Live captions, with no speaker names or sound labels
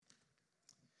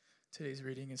Today's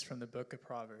reading is from the book of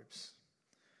Proverbs.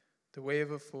 The way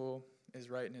of a fool is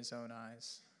right in his own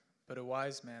eyes, but a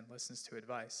wise man listens to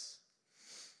advice.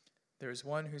 There is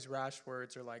one whose rash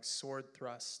words are like sword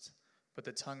thrust, but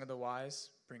the tongue of the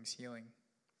wise brings healing.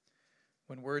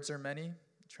 When words are many,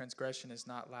 transgression is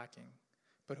not lacking,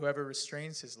 but whoever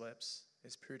restrains his lips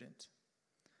is prudent.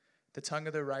 The tongue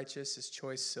of the righteous is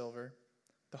choice silver,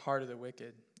 the heart of the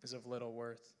wicked is of little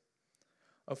worth.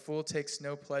 A fool takes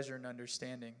no pleasure in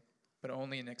understanding, but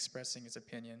only in expressing his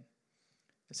opinion.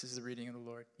 This is the reading of the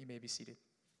Lord. You may be seated.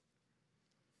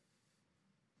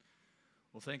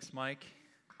 Well, thanks, Mike,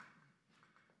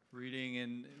 reading,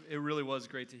 and it really was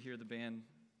great to hear the band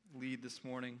lead this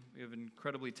morning. We have an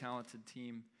incredibly talented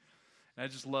team, and I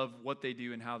just love what they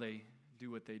do and how they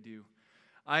do what they do.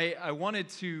 I wanted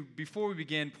to, before we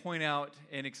begin, point out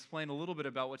and explain a little bit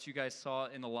about what you guys saw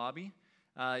in the lobby.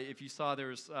 If you saw,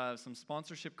 there's some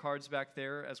sponsorship cards back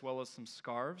there, as well as some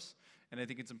scarves, and I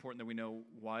think it's important that we know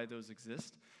why those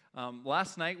exist.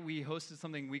 Last night, we hosted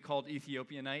something we called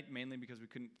Ethiopia Night, mainly because we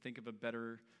couldn't think of a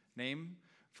better name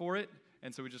for it,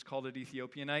 and so we just called it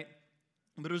Ethiopia Night.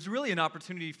 But it was really an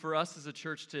opportunity for us as a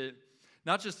church to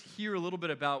not just hear a little bit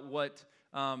about what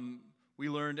we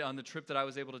learned on the trip that I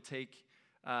was able to take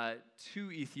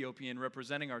to Ethiopia in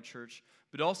representing our church,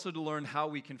 but also to learn how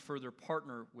we can further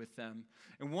partner with them.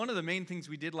 And one of the main things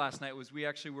we did last night was we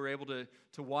actually were able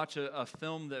to watch a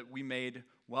film that we made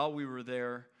while we were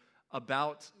there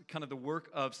about kind of the work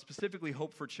of specifically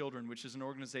Hope for Children, which is an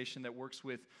organization that works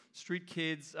with street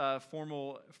kids,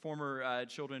 former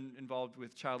children involved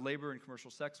with child labor and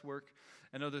commercial sex work,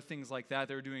 and other things like that.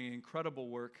 They're doing incredible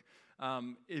work.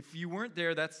 If you weren't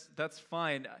there, that's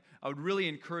fine. I would really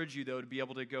encourage you, though, to be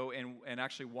able to go and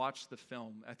actually watch the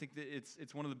film. I think that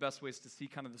it's one of the best ways to see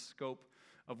kind of the scope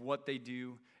of what they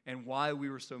do and why we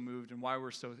were so moved and why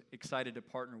we're so excited to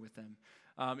partner with them.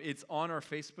 It's on our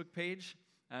Facebook page,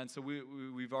 and so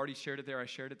we've already shared it there. I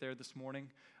shared it there this morning,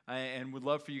 and would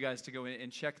love for you guys to go in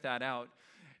and check that out.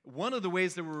 One of the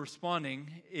ways that we're responding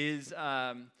is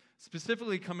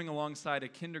specifically coming alongside a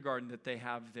kindergarten that they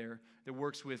have there that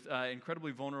works with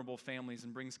incredibly vulnerable families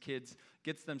and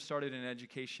gets them started in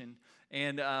education.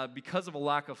 And because of a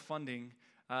lack of funding,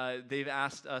 they've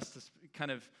asked us to kind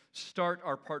of start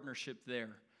our partnership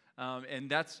there.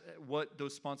 And that's what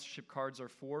those sponsorship cards are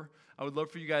for. I would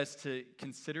love for you guys to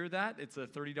consider that. It's a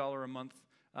 $30 a month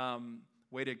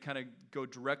way to kind of go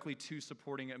directly to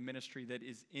supporting a ministry that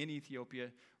is in Ethiopia,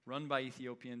 run by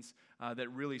Ethiopians, that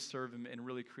really serve them in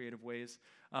really creative ways.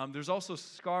 There's also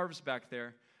scarves back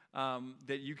there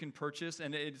that you can purchase,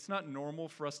 and it's not normal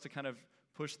for us to kind of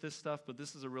push this stuff, but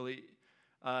this is a really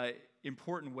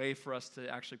important way for us to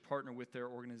actually partner with their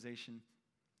organization.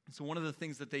 So one of the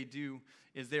things that they do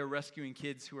is they are rescuing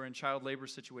kids who are in child labor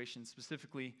situations.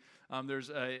 Specifically, there's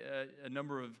a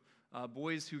number of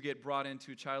boys who get brought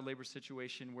into a child labor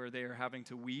situation where they are having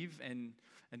to weave and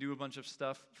do a bunch of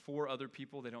stuff for other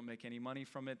people. They don't make any money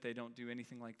from it. They don't do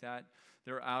anything like that.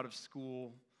 They're out of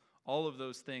school, all of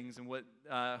those things. And what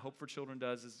Hope for Children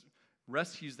does is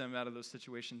rescues them out of those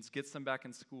situations, gets them back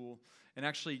in school, and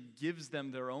actually gives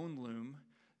them their own loom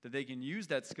that they can use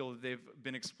that skill that they've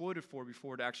been exploited for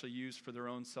before to actually use for their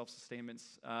own self-sustainment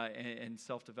and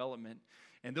self-development.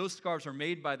 And those scarves are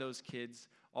made by those kids.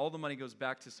 All the money goes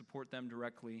back to support them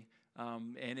directly,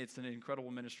 and it's an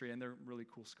incredible ministry, and they're really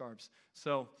cool scarves.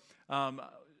 So I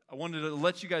wanted to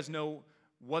let you guys know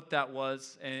what that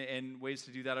was and ways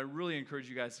to do that. I really encourage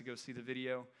you guys to go see the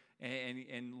video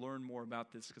and learn more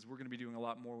about this, because we're going to be doing a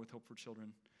lot more with Hope for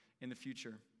Children in the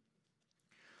future.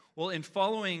 Well, in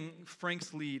following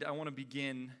Frank's lead, I want to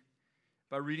begin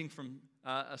by reading from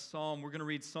a psalm. We're going to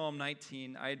read Psalm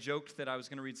 19. I had joked that I was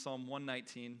going to read Psalm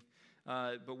 119,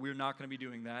 but we're not going to be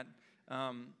doing that.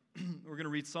 We're going to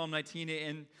read Psalm 19,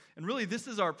 and really this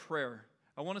is our prayer.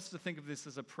 I want us to think of this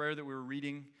as a prayer that we're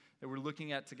reading, that we're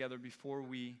looking at together before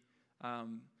we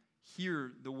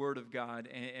hear the word of God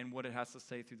and what it has to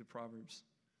say through the Proverbs.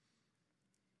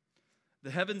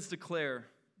 The heavens declare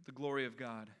the glory of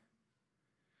God,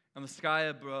 and the sky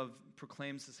above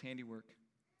proclaims his handiwork.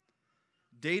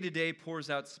 Day to day pours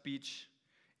out speech,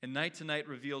 and night to night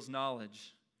reveals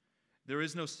knowledge. There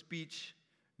is no speech,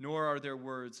 nor are there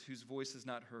words whose voice is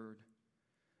not heard.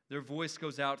 Their voice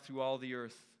goes out through all the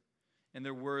earth, and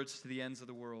their words to the ends of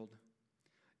the world.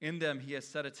 In them he has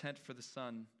set a tent for the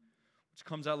sun, which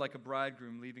comes out like a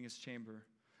bridegroom leaving his chamber,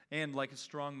 and like a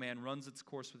strong man runs its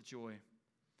course with joy.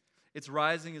 Its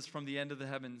rising is from the end of the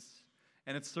heavens,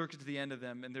 and its circuit to the end of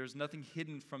them, and there is nothing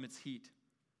hidden from its heat.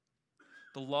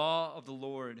 The law of the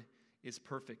Lord is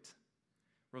perfect,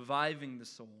 reviving the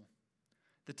soul.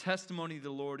 The testimony of the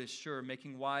Lord is sure,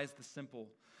 making wise the simple.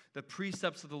 The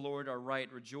precepts of the Lord are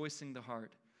right, rejoicing the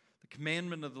heart. The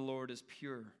commandment of the Lord is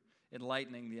pure,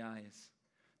 enlightening the eyes.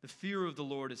 The fear of the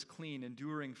Lord is clean,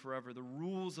 enduring forever. The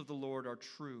rules of the Lord are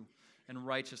true and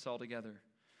righteous altogether.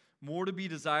 More to be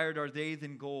desired are they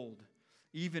than gold,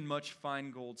 even much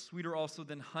fine gold, sweeter also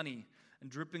than honey and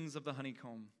drippings of the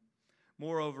honeycomb.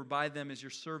 Moreover, by them is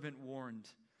your servant warned.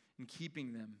 In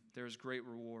keeping them, there is great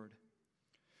reward.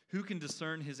 Who can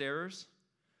discern his errors?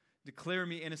 Declare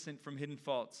me innocent from hidden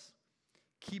faults.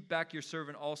 Keep back your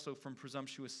servant also from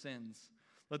presumptuous sins.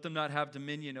 Let them not have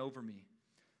dominion over me.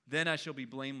 Then I shall be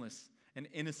blameless and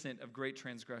innocent of great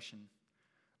transgression.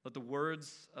 Let the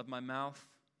words of my mouth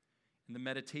and the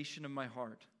meditation of my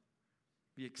heart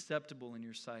be acceptable in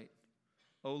your sight,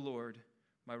 O Lord,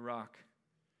 my rock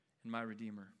and my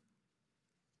redeemer.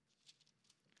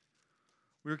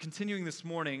 We are continuing this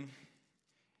morning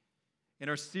in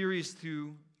our series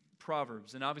through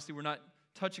Proverbs. And obviously we're not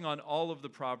touching on all of the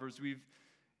Proverbs. We've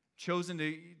chosen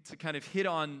to kind of hit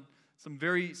on some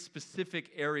very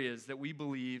specific areas that we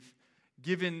believe,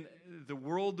 given the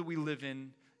world that we live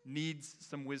in, needs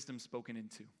some wisdom spoken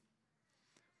into.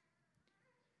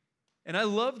 And I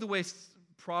love the way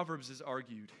Proverbs is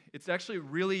argued. It's actually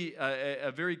really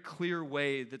a very clear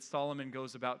way that Solomon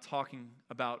goes about talking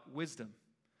about wisdom.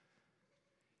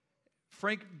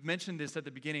 Frank mentioned this at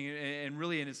the beginning, and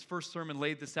really in his first sermon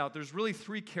laid this out. There's really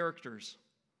three characters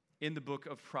in the book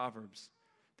of Proverbs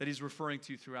that he's referring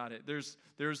to throughout it. There's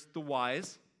the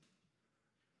wise,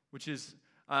 which is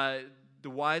the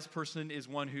wise person is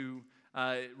one who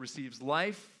receives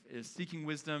life, is seeking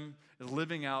wisdom, is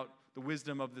living out the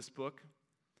wisdom of this book.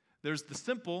 There's the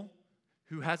simple,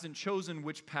 who hasn't chosen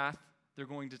which path they're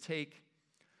going to take.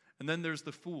 And then there's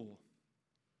the fool.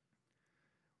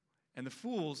 And the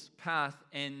fool's path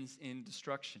ends in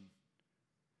destruction.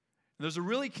 And there's a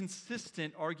really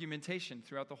consistent argumentation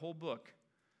throughout the whole book.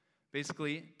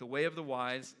 Basically, the way of the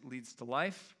wise leads to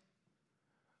life.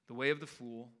 The way of the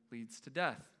fool leads to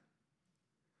death.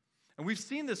 And we've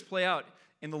seen this play out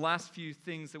in the last few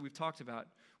things that we've talked about.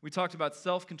 We talked about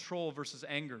self-control versus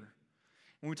anger.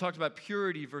 And we talked about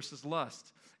purity versus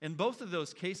lust. In both of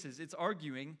those cases, it's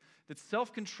arguing that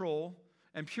self-control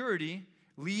and purity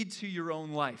lead to your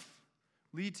own life.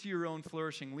 Lead to your own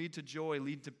flourishing, lead to joy,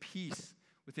 lead to peace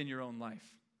within your own life.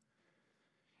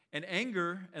 And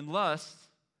anger and lust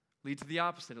lead to the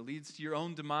opposite. It leads to your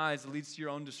own demise, it leads to your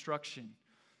own destruction.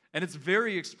 And it's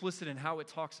very explicit in how it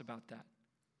talks about that.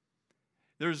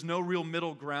 There's no real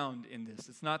middle ground in this.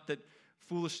 It's not that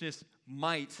foolishness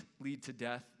might lead to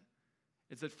death.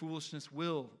 It's that foolishness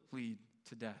will lead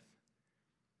to death.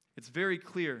 It's very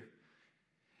clear.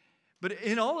 But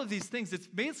in all of these things, it's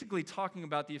basically talking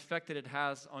about the effect that it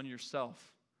has on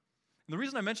yourself. And the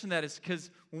reason I mention that is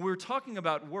because when we're talking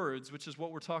about words, which is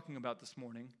what we're talking about this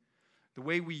morning, the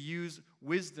way we use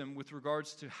wisdom with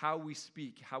regards to how we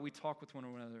speak, how we talk with one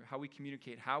another, how we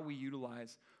communicate, how we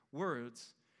utilize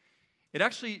words, it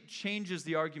actually changes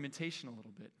the argumentation a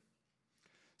little bit.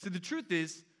 So the truth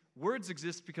is, words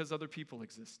exist because other people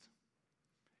exist.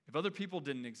 If other people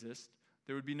didn't exist,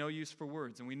 there would be no use for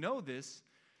words. And we know this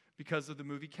because of the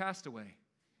movie Castaway.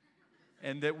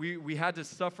 And that we had to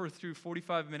suffer through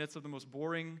 45 minutes of the most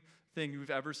boring thing you've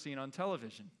ever seen on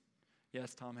television.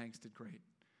 Yes, Tom Hanks did great.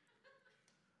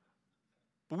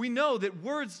 But we know that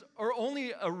words are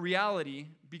only a reality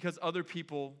because other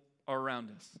people are around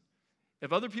us.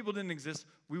 If other people didn't exist,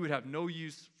 we would have no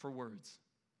use for words.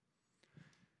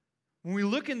 When we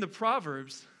look in the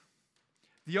Proverbs,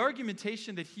 the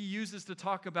argumentation that he uses to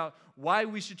talk about why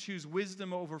we should choose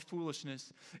wisdom over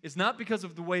foolishness is not because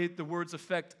of the way the words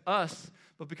affect us,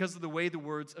 but because of the way the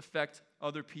words affect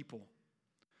other people.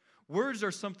 Words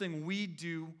are something we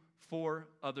do for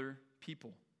other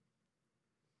people.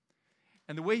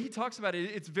 And the way he talks about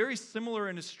it, it's very similar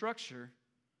in its structure,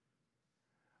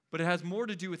 but it has more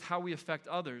to do with how we affect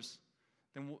others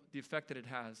than the effect that it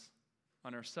has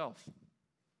on ourselves.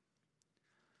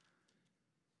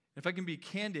 If I can be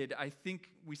candid, I think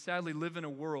we sadly live in a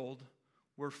world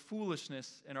where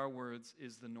foolishness in our words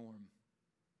is the norm.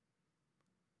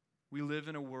 We live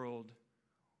in a world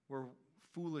where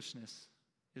foolishness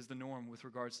is the norm with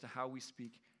regards to how we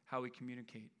speak, how we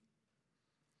communicate.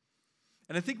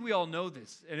 And I think we all know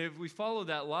this. And if we follow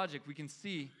that logic, we can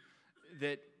see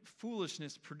that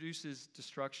foolishness produces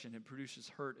destruction. It produces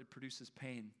hurt. It produces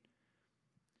pain.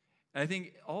 And I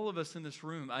think all of us in this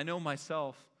room, I know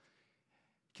myself,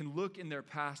 can look in their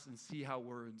past and see how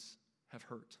words have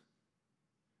hurt.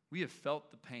 We have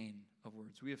felt the pain of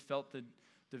words. We have felt the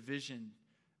division,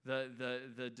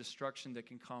 the destruction that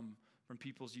can come from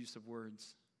people's use of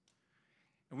words.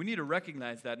 And we need to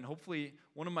recognize that. And hopefully,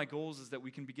 one of my goals is that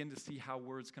we can begin to see how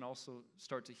words can also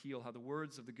start to heal, how the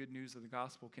words of the good news of the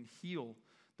gospel can heal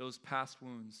those past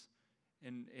wounds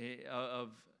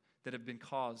that have been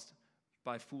caused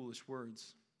by foolish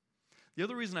words. The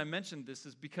other reason I mentioned this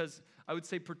is because I would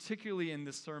say, particularly in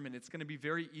this sermon, it's going to be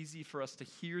very easy for us to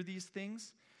hear these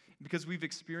things because we've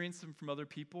experienced them from other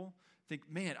people. Think,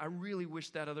 man, I really wish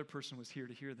that other person was here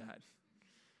to hear that.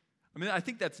 I mean, I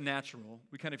think that's natural.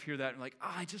 We kind of hear that and like,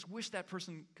 I just wish that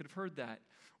person could have heard that.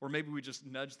 Or maybe we just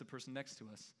nudge the person next to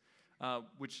us,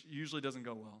 which usually doesn't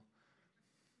go well.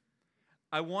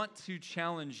 I want to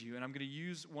challenge you, and I'm going to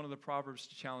use one of the Proverbs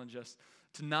to challenge us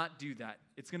to not do that.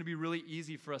 It's going to be really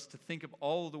easy for us to think of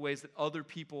all of the ways that other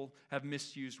people have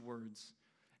misused words.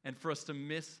 And for us to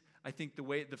miss, I think,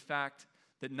 the fact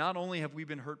that not only have we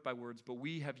been hurt by words, but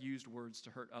we have used words to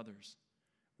hurt others.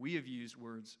 We have used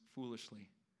words foolishly.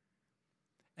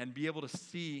 And be able to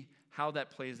see how that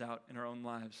plays out in our own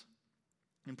lives.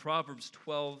 In Proverbs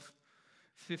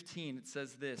 12:15, it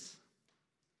says this.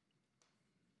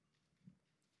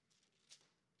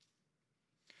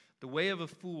 The way of a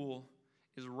fool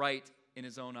is right in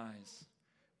his own eyes,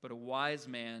 but a wise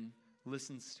man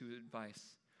listens to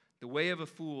advice. The way of a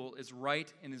fool is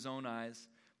right in his own eyes,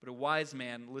 but a wise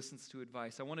man listens to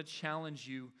advice. I want to challenge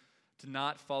you to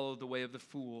not follow the way of the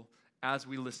fool as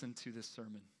we listen to this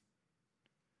sermon.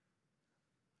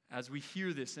 As we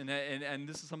hear this, and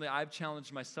this is something I've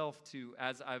challenged myself to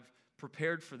as I've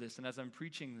prepared for this and as I'm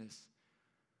preaching this,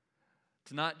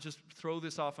 to not just throw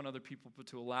this off on other people, but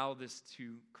to allow this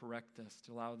to correct us,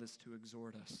 to allow this to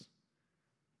exhort us,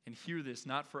 and hear this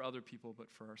not for other people,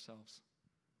 but for ourselves.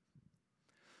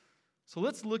 So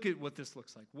let's look at what this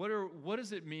looks like. What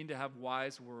does it mean to have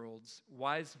wise words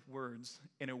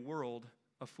in a world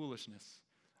of foolishness?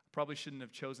 I probably shouldn't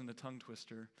have chosen the tongue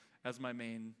twister as my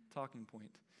main talking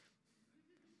point.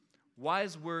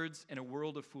 Wise words in a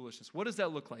world of foolishness. What does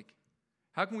that look like?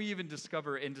 How can we even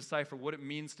discover and decipher what it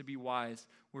means to be wise?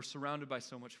 We're surrounded by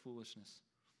so much foolishness.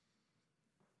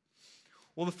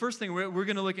 Well, the first thing, we're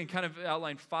going to look and kind of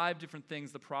outline 5 different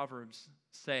things the Proverbs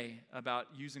say about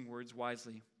using words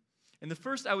wisely. And the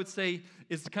first, I would say,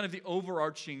 is kind of the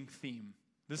overarching theme.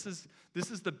 This is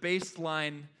the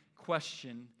baseline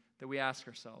question that we ask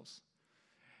ourselves,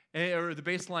 or the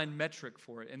baseline metric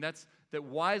for it, and that's that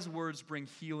wise words bring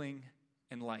healing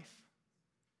and life.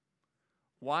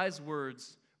 Wise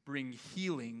words bring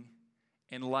healing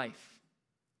and life.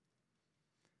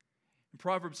 In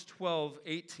Proverbs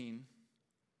 12:18, it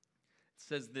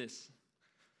says this: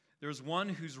 "There is one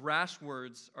whose rash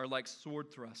words are like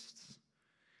sword thrusts,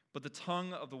 but the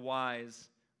tongue of the wise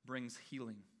brings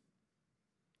healing."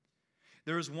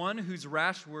 There is one whose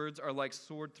rash words are like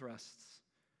sword thrusts,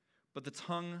 but the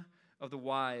tongue of the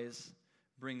wise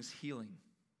brings healing.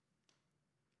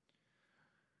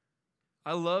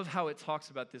 I love how it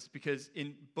talks about this because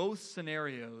in both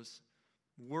scenarios,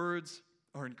 words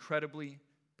are incredibly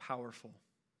powerful.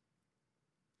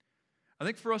 I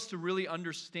think for us to really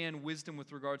understand wisdom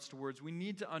with regards to words, we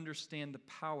need to understand the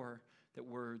power that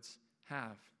words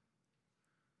have.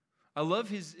 I love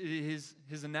his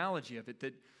analogy of it,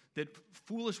 that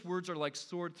foolish words are like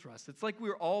sword thrusts. It's like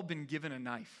we've all been given a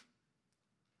knife.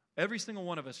 Every single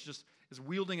one of us just is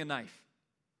wielding a knife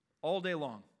all day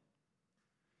long.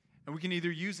 And we can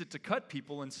either use it to cut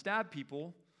people and stab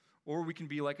people, or we can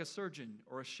be like a surgeon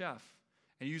or a chef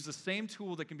and use the same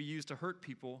tool that can be used to hurt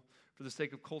people for the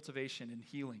sake of cultivation and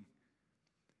healing.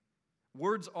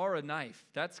 Words are a knife.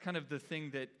 That's kind of the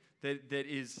thing that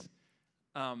is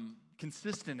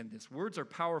consistent in this. Words are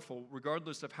powerful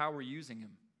regardless of how we're using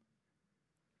them.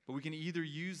 But we can either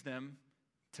use them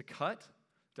to cut,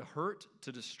 to hurt,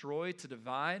 to destroy, to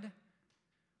divide,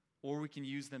 or we can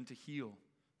use them to heal,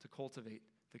 to cultivate,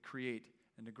 to create,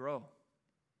 and to grow.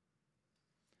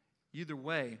 Either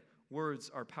way, words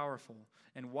are powerful,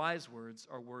 and wise words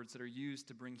are words that are used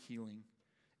to bring healing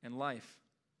and life.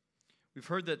 We've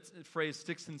heard that phrase,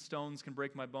 "Sticks and stones can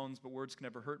break my bones, but words can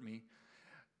never hurt me."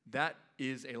 That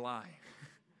is a lie.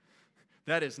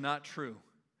 That is not true.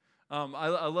 I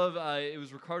love, it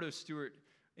was Ricardo Stewart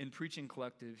in Preaching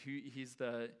Collective. He's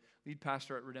the lead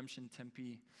pastor at Redemption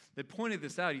Tempe that pointed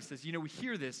this out. He says, we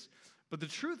hear this, but the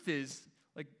truth is,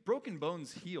 like, broken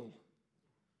bones heal.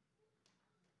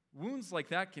 Wounds like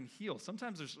that can heal.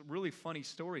 Sometimes there's really funny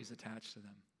stories attached to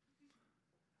them.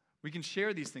 We can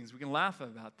share these things. We can laugh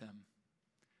about them.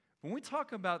 When we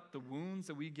talk about the wounds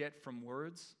that we get from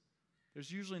words,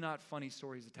 there's usually not funny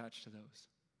stories attached to those.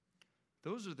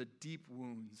 Those are the deep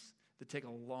wounds that take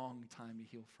a long time to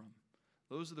heal from.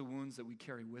 Those are the wounds that we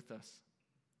carry with us.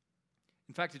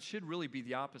 In fact, it should really be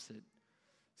the opposite.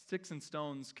 Sticks and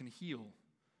stones can heal,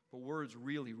 but words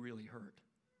really, really hurt.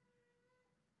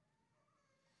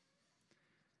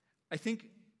 I think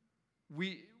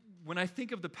when I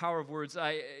think of the power of words,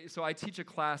 I teach a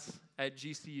class at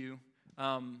GCU.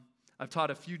 I've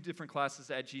taught a few different classes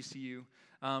at GCU,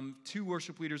 2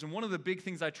 worship leaders, and one of the big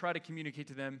things I try to communicate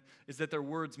to them is that their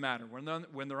words matter.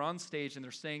 When they're on stage and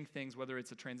they're saying things, whether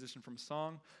it's a transition from a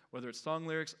song, whether it's song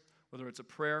lyrics, whether it's a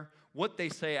prayer, what they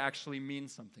say actually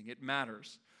means something. It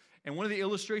matters. And one of the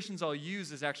illustrations I'll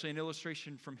use is actually an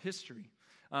illustration from history.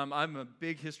 I'm a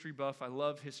big history buff. I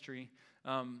love history.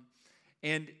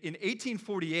 And in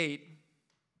 1848,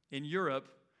 in Europe,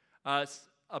 a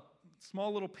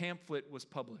small little pamphlet was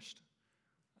published.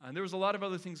 And there was a lot of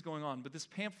other things going on, but this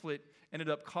pamphlet ended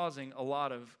up causing a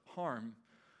lot of harm.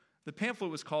 The pamphlet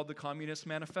was called the Communist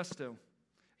Manifesto. It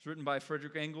was written by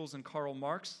Friedrich Engels and Karl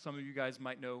Marx. Some of you guys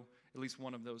might know at least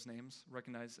one of those names,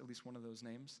 recognize at least one of those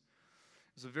names.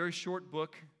 It was a very short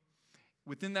book.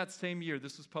 Within that same year,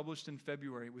 this was published in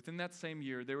February, within that same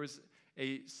year, there was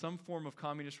some form of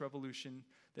communist revolution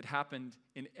that happened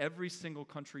in every single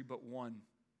country but one,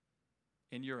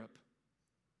 in Europe.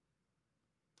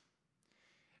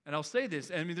 And I'll say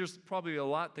this, I mean, there's probably a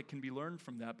lot that can be learned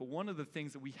from that, but one of the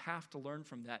things that we have to learn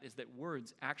from that is that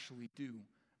words actually do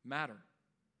matter.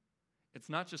 It's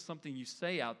not just something you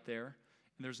say out there,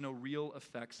 and there's no real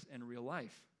effects in real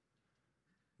life.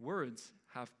 Words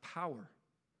have power,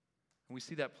 and we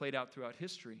see that played out throughout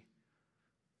history.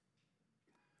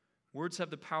 Words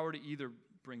have the power to either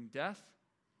bring death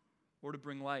or to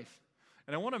bring life.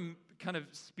 And I want to kind of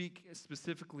speak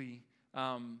specifically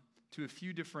to a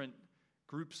few different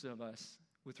groups of us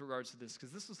with regards to this,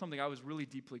 because this is something I was really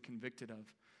deeply convicted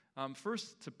of.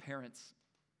 First, to parents.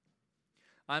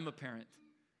 I'm a parent,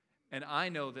 and I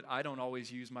know that I don't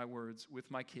always use my words with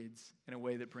my kids in a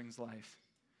way that brings life.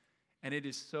 And it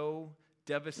is so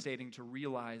devastating to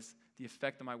realize the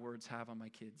effect that my words have on my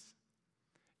kids.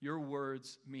 Your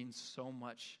words mean so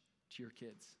much to your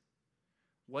kids.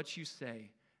 What you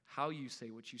say, how you say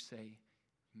what you say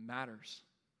matters.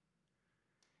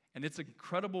 And it's an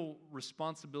incredible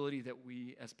responsibility that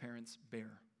we as parents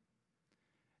bear.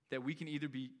 That we can either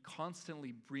be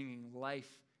constantly bringing life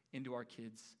into our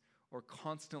kids or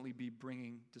constantly be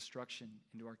bringing destruction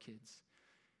into our kids.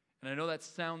 And I know that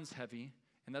sounds heavy,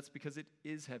 and that's because it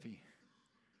is heavy.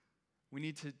 We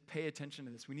need to pay attention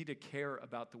to this. We need to care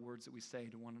about the words that we say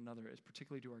to one another,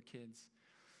 particularly to our kids.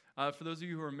 For those of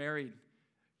you who are married,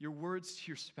 your words to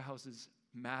your spouses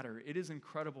matter. It is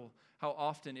incredible how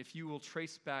often, if you will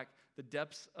trace back the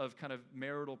depths of kind of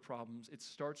marital problems, it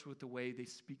starts with the way they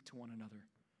speak to one another.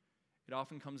 It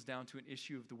often comes down to an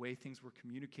issue of the way things were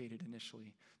communicated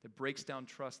initially, that breaks down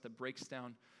trust, that breaks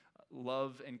down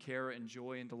love and care and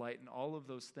joy and delight and all of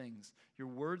those things. Your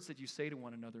words that you say to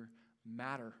one another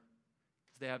matter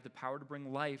because they have the power to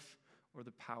bring life or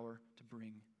the power to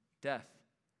bring death.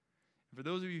 And for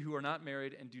those of you who are not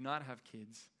married and do not have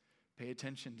kids, pay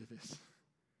attention to this.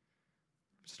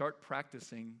 Start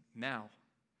practicing now,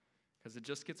 because it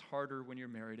just gets harder when you're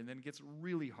married, and then it gets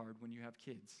really hard when you have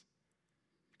kids,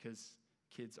 because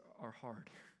kids are hard.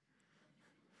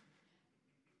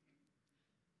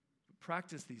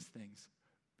 Practice these things,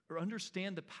 or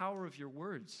understand the power of your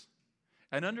words,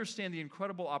 and understand the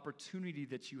incredible opportunity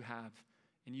that you have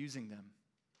in using them.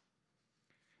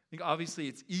 I think obviously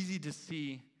it's easy to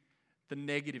see the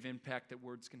negative impact that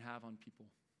words can have on people.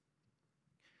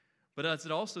 But as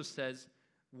it also says,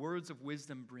 words of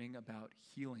wisdom bring about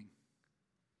healing.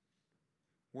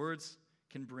 Words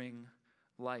can bring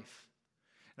life.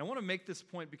 And I want to make this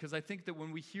point because I think that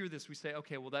when we hear this, we say,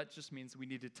 okay, well, that just means we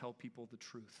need to tell people the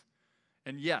truth.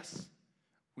 And yes,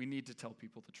 we need to tell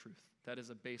people the truth. That is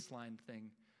a baseline thing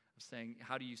of saying,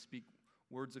 how do you speak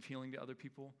words of healing to other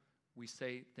people? We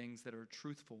say things that are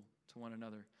truthful to one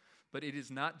another. But it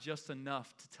is not just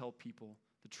enough to tell people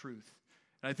the truth.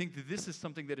 And I think that this is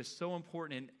something that is so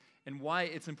important, and why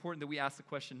it's important that we ask the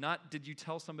question, not did you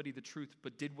tell somebody the truth,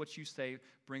 but did what you say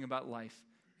bring about life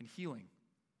and healing?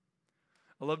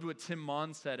 I loved what Tim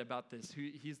Mon said about this.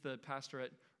 He's the pastor at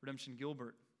Redemption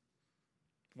Gilbert,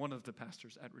 one of the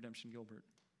pastors at Redemption Gilbert.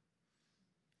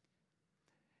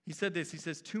 He said this, he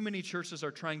says, too many churches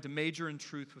are trying to major in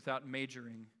truth without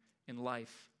majoring in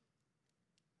life.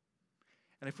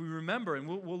 And if we remember, and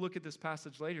we'll look at this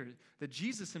passage later, that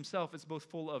Jesus himself is both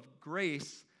full of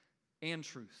grace and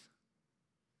truth.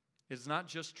 It's not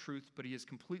just truth, but he is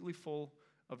completely full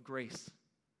of grace.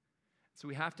 So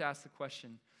we have to ask the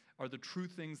question, are the true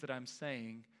things that I'm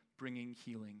saying bringing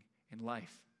healing and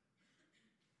life?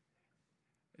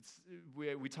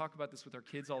 We talk about this with our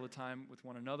kids all the time, with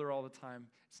one another all the time.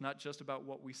 It's not just about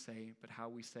what we say, but how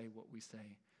we say what we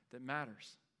say that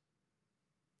matters.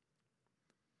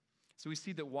 So we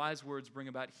see that wise words bring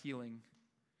about healing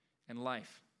and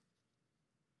life.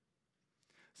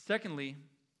 Secondly,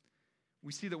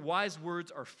 we see that wise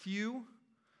words are few,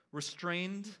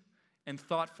 restrained, and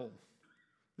thoughtful.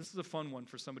 This is a fun one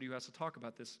for somebody who has to talk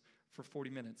about this for 40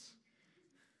 minutes.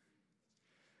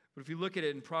 But if you look at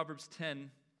it in Proverbs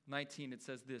 10:19, it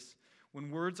says this: when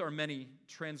words are many,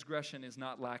 transgression is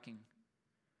not lacking.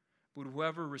 But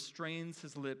whoever restrains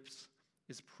his lips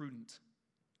is prudent.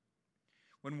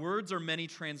 When words are many,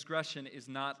 transgression is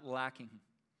not lacking.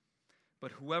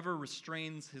 But whoever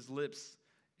restrains his lips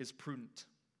is prudent.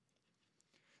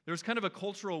 There's kind of a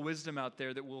cultural wisdom out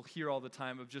there that we'll hear all the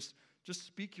time of just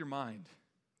speak your mind.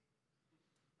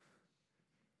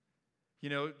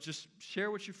 Just share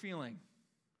what you're feeling.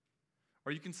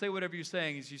 Or you can say whatever you're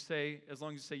saying as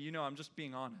long as you say, I'm just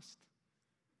being honest.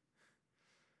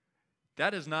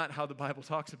 That is not how the Bible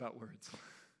talks about words.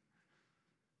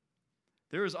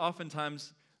 There is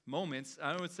oftentimes moments,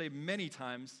 I would say many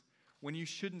times, when you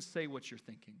shouldn't say what you're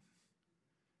thinking.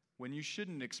 When you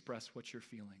shouldn't express what you're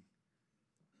feeling.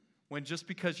 When just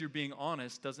because you're being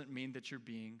honest doesn't mean that you're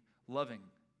being loving.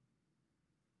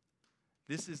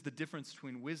 This is the difference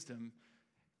between wisdom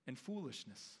and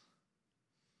foolishness.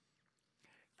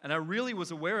 And I really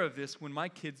was aware of this when my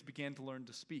kids began to learn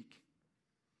to speak.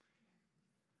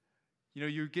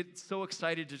 You get so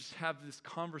excited to just have this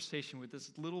conversation with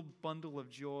this little bundle of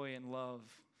joy and love.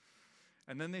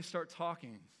 And then they start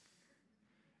talking.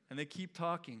 And they keep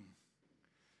talking.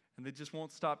 And they just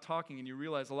won't stop talking. And you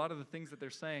realize a lot of the things that they're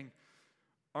saying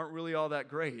aren't really all that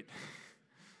great.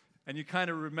 And you kind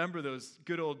of remember those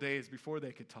good old days before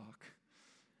they could talk.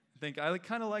 Think, I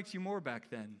kind of liked you more back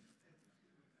then.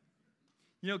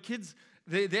 Kids,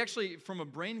 they actually, from a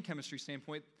brain chemistry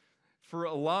standpoint, for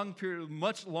a long period,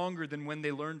 much longer than when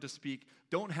they learn to speak,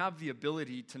 don't have the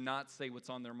ability to not say what's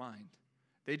on their mind.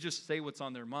 They just say what's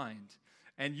on their mind.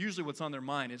 And usually what's on their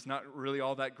mind is not really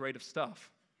all that great of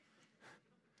stuff.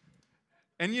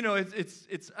 And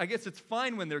it's I guess it's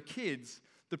fine when they're kids.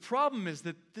 The problem is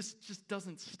that this just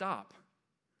doesn't stop.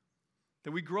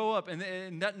 That we grow up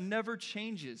and that never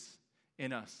changes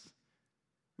in us.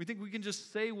 We think we can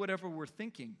just say whatever we're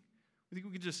thinking. We think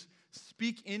we can just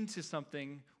speak into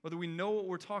something, whether we know what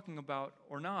we're talking about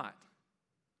or not.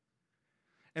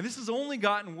 And this has only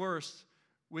gotten worse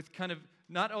with kind of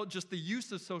not just the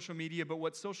use of social media, but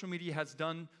what social media has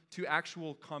done to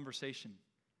actual conversation.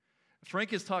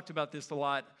 Frank has talked about this a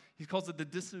lot. He calls it the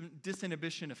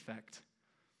disinhibition effect.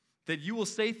 That you will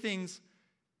say things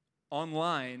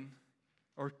online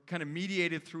or kind of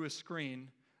mediated through a screen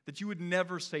that you would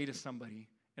never say to somebody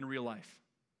in real life.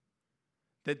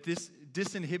 That this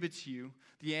disinhibits you,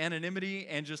 the anonymity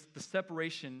and just the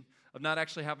separation of not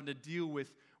actually having to deal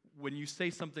with when you say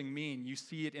something mean, you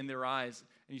see it in their eyes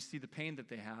and you see the pain that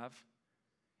they have.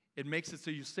 It makes it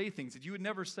so you say things that you would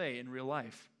never say in real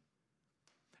life.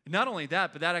 And not only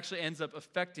that, but that actually ends up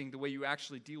affecting the way you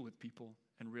actually deal with people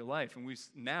in real life. And we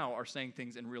now are saying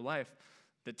things in real life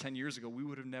that 10 years ago we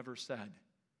would have never said.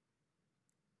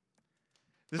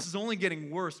 This is only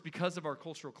getting worse because of our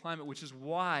cultural climate, which is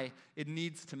why it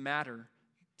needs to matter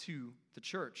to the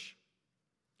church.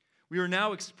 We are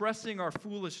now expressing our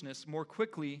foolishness more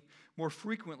quickly, more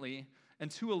frequently, and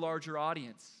to a larger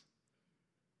audience.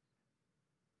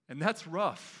 And that's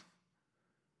rough.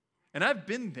 And I've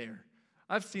been there.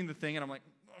 I've seen the thing, and I'm like,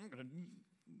 I'm going to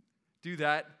do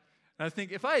that. And I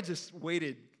think if I had just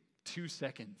waited 2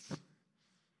 seconds,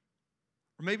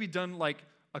 or maybe done like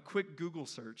a quick Google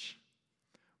search,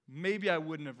 maybe I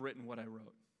wouldn't have written what I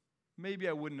wrote. Maybe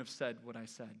I wouldn't have said what I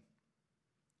said.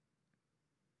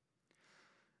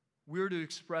 We're to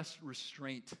express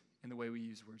restraint in the way we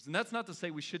use words. And that's not to say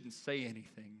we shouldn't say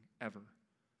anything ever.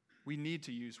 We need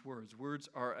to use words. Words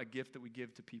are a gift that we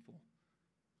give to people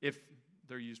if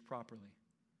they're used properly.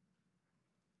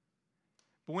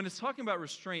 But when it's talking about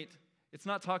restraint, it's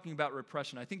not talking about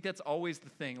repression. I think that's always the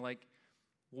thing. Like,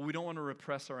 well, we don't want to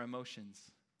repress our emotions.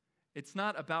 It's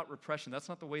not about repression. That's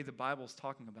not the way the Bible's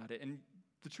talking about it. And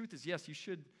the truth is, yes, you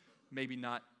should maybe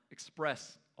not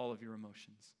express all of your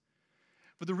emotions.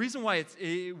 But the reason why it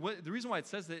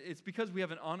says that, it's because we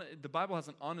have the Bible has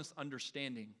an honest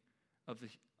understanding of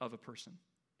a person.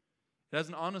 It has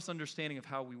an honest understanding of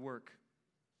how we work.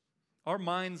 Our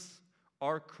minds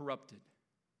are corrupted.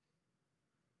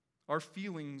 Our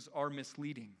feelings are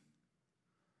misleading.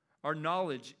 Our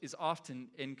knowledge is often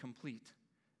incomplete.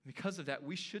 Because of that,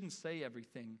 we shouldn't say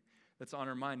everything that's on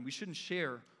our mind. We shouldn't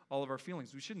share all of our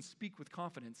feelings. We shouldn't speak with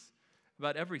confidence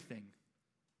about everything.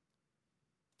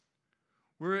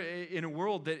 We're in a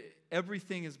world that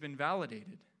everything has been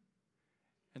validated.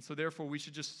 And so therefore, we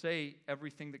should just say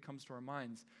everything that comes to our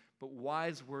minds. but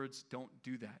wise words don't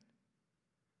do that.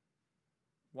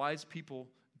 Wise people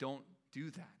don't do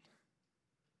that.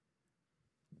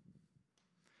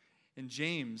 In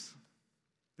James,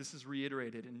 this is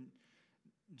reiterated, and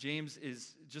James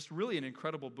is just really an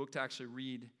incredible book to actually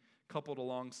read, coupled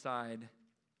alongside,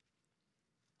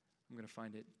 I'm going to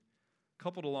find it,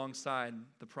 coupled alongside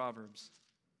the Proverbs.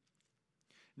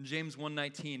 In James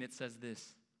 1:19, it says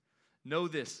this, "Know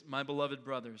this, my beloved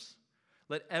brothers,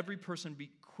 let every person be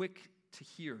quick to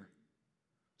hear,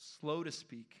 slow to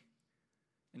speak,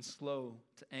 and slow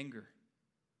to anger."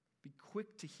 Be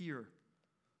quick to hear,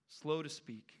 slow to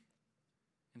speak,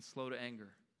 and slow to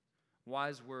anger.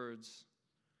 Wise words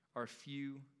are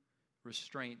few,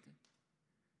 restraint,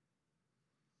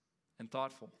 and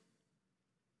thoughtful.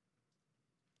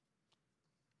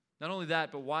 Not only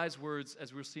that, but wise words,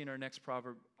 as we'll see in our next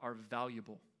proverb, are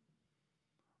valuable.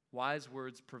 Wise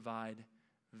words provide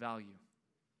value.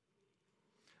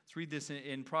 Let's read this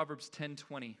in Proverbs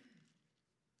 10:20. It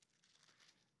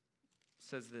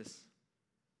says this,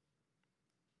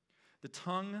 "The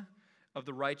tongue of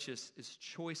the righteous is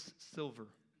choice silver.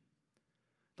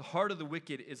 The heart of the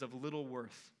wicked is of little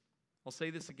worth." I'll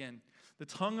say this again. The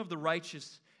tongue of the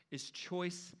righteous is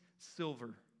choice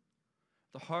silver.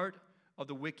 The heart of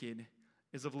the wicked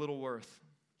is of little worth.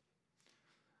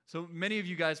 So many of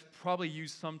you guys probably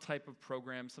use some type of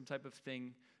program, some type of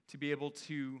thing to be able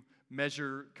to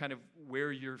measure kind of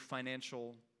where your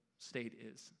financial state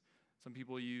is. Some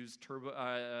people use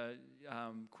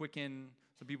Quicken.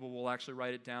 Some people will actually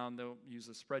write it down. They'll use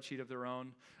a spreadsheet of their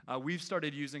own. We've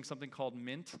started using something called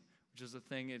Mint, which is a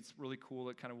thing. It's really cool.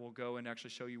 It kind of will go and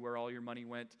actually show you where all your money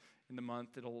went in the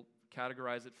month. It'll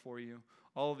categorize it for you.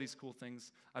 All of these cool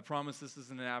things. I promise this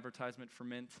isn't an advertisement for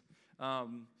Mint.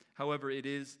 However,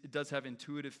 it does have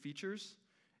intuitive features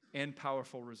and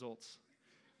powerful results.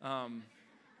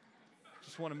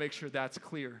 Just want to make sure that's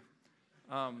clear.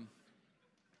 The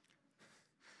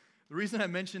reason I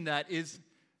mentioned that is,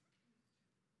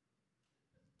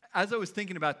 as I was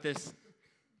thinking about this,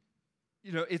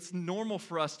 it's normal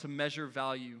for us to measure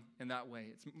value in that way.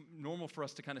 It's normal for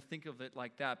us to kind of think of it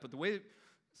like that. But the way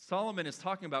Solomon is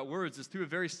talking about words is through a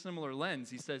very similar lens.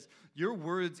 He says, your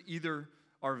words either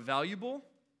are valuable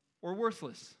or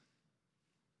worthless.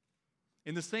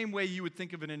 In the same way you would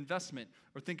think of an investment,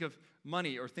 or think of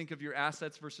money, or think of your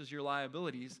assets versus your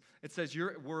liabilities, it says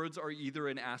your words are either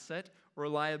an asset or a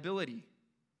liability.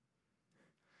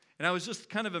 And I was just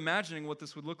kind of imagining what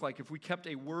this would look like if we kept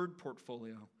a word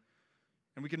portfolio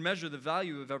and we could measure the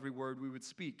value of every word we would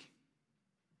speak.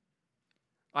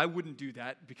 I wouldn't do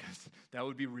that because that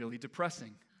would be really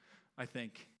depressing, I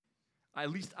think. At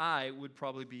least I would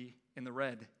probably be in the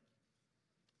red.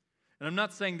 And I'm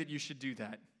not saying that you should do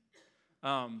that.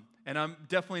 And I'm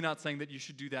definitely not saying that you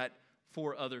should do that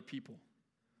for other people.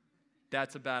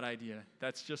 That's a bad idea.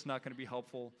 That's just not going to be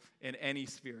helpful in any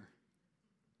sphere.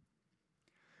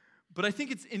 But I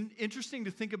think it's interesting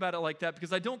to think about it like that,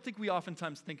 because I don't think we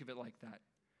oftentimes think of it like that.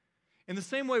 In the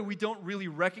same way, we don't really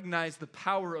recognize the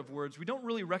power of words. We don't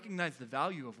really recognize the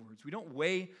value of words. We don't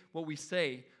weigh what we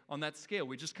say on that scale.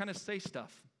 We just kind of say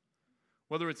stuff.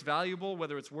 Whether it's valuable,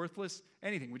 whether it's worthless,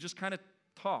 anything. We just kind of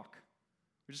talk.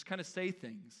 We just kind of say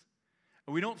things.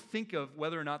 And we don't think of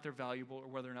whether or not they're valuable or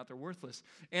whether or not they're worthless.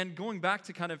 And going back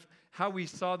to kind of how we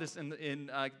saw this in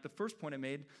the first point I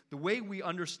made, the way we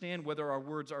understand whether our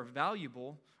words are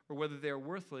valuable or whether they are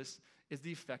worthless is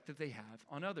the effect that they have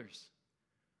on others.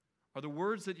 Are the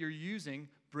words that you're using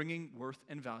bringing worth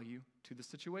and value to the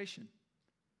situation?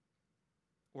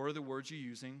 Or are the words you're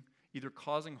using either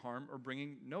causing harm or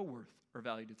bringing no worth or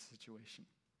value to the situation?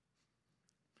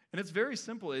 And it's very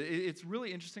simple. It's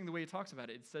really interesting the way he talks about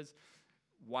it. It says,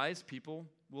 wise people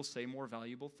will say more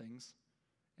valuable things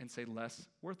and say less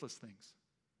worthless things.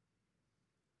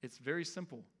 It's very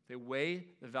simple. They weigh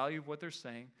the value of what they're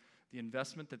saying, the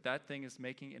investment that thing is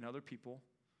making in other people,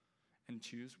 and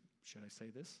choose, should I say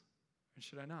this or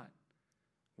should I not?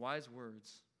 Wise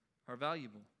words are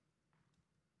valuable.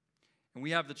 And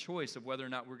we have the choice of whether or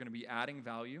not we're going to be adding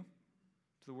value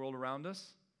to the world around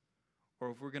us, or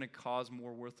if we're going to cause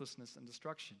more worthlessness and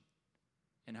destruction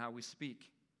in how we speak.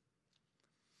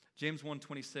 James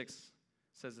 1:26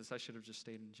 says this. I should have just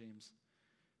stayed in James.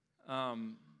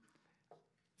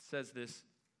 Says this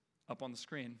up on the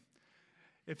screen.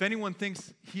 If anyone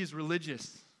thinks he is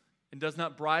religious and does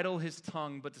not bridle his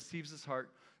tongue but deceives his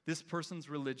heart, this person's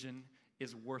religion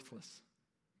is worthless.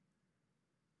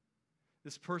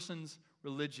 This person's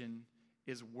religion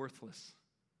is worthless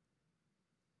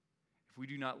if we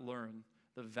do not learn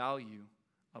the value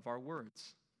of our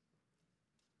words.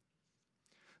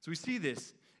 So we see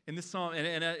this in this psalm,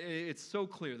 and it's so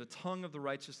clear, the tongue of the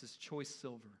righteous is choice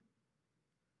silver.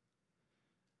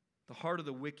 The heart of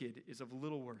the wicked is of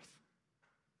little worth,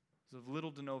 is of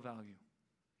little to no value.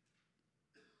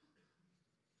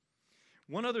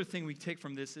 One other thing we take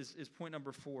from this is point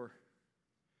number 4.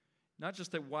 Not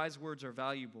just that wise words are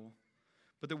valuable,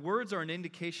 but that words are an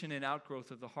indication and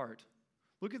outgrowth of the heart.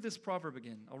 Look at this proverb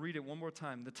again. I'll read it one more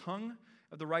time. The tongue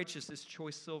of the righteous is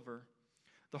choice silver.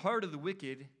 The heart of the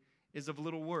wicked is of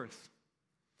little worth.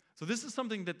 So this is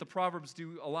something that the Proverbs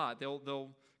do a lot. They'll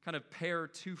kind of pair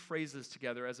two phrases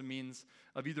together as a means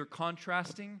of either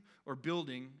contrasting or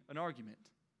building an argument.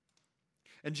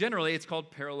 And generally, it's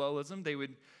called parallelism. They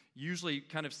would usually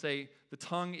kind of say the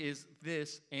tongue is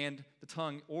this and the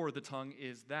tongue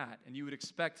is that. And you would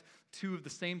expect two of the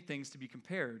same things to be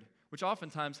compared, which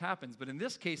oftentimes happens. But in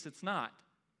this case, it's not.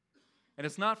 And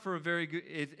it's not for a very good,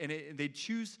 they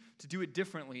choose to do it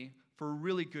differently for a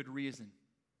really good reason.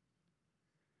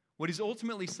 What he's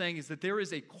ultimately saying is that there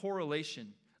is a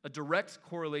correlation, a direct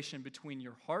correlation between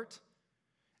your heart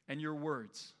and your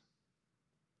words.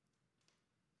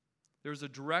 There's a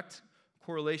direct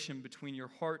correlation between your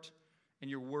heart and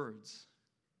your words.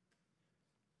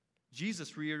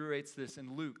 Jesus reiterates this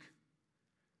in Luke.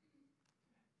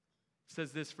 He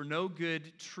says this, "For no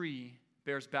good tree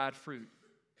bears bad fruit,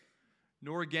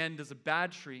 nor again does a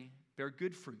bad tree bear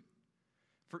good fruit.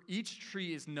 For each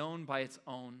tree is known by its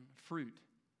own fruit.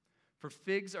 For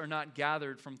figs are not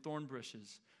gathered from thorn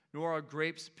bushes, nor are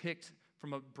grapes picked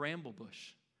from a bramble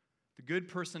bush. The good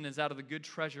person is out of the good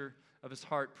treasure of his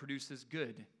heart produces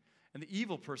good, and the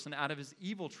evil person out of his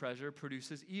evil treasure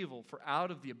produces evil. For out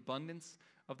of the abundance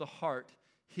of the heart,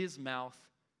 his mouth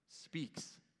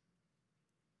speaks."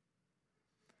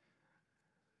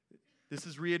 This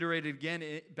is reiterated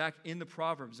again back in the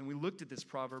Proverbs, and we looked at this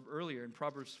proverb earlier. In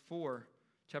Proverbs 4,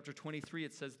 chapter 23,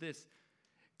 it says this,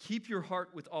 "Keep your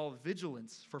heart with all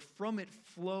vigilance, for from it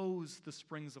flows the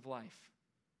springs of life."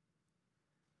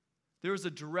 There is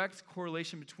a direct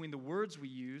correlation between the words we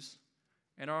use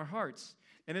and our hearts.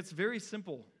 And it's very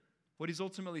simple. What he's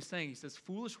ultimately saying, he says,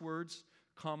 foolish words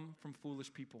come from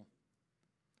foolish people.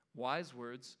 Wise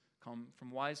words come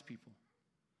from wise people.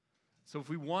 So if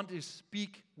we want to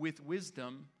speak with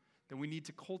wisdom, then we need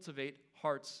to cultivate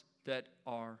hearts that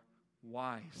are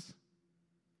wise.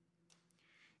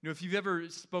 You know, if you've ever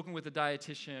spoken with a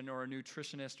dietitian or a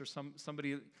nutritionist or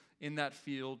somebody in that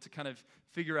field to kind of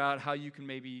figure out how you can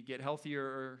maybe get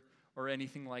healthier or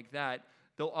anything like that,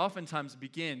 they'll oftentimes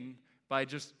begin by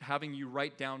just having you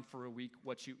write down for a week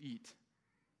what you eat.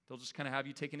 They'll just kind of have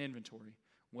you take an inventory.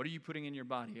 What are you putting in your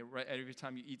body? Every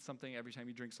time you eat something, every time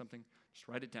you drink something, just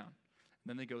write it down. And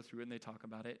then they go through it and they talk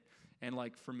about it. And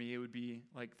like for me, it would be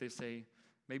like they say,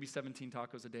 maybe 17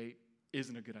 tacos a day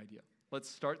isn't a good idea. Let's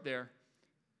start there.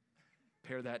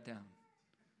 Pare that down.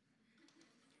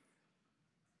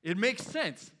 It makes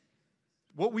sense.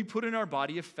 What we put in our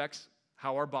body affects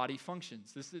how our body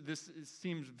functions. This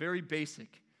seems very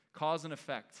basic, cause and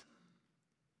effect.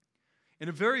 In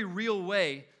a very real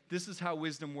way, this is how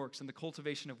wisdom works and the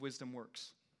cultivation of wisdom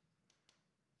works.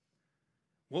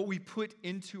 What we put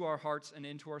into our hearts and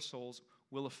into our souls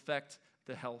will affect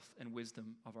the health and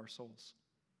wisdom of our souls.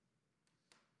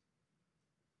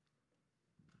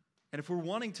 And if we're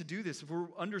wanting to do this, if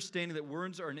we're understanding that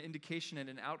words are an indication and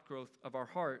an outgrowth of our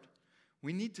heart,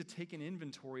 we need to take an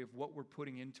inventory of what we're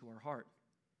putting into our heart.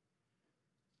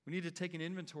 We need to take an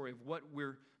inventory of what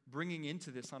we're bringing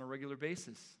into this on a regular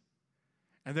basis.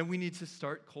 And then we need to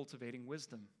start cultivating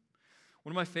wisdom.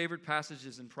 One of my favorite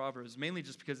passages in Proverbs, mainly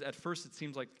just because at first it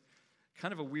seems like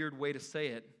kind of a weird way to say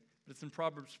it, but it's in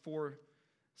Proverbs 4,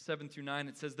 7 through 9.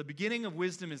 It says, "The beginning of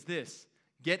wisdom is this,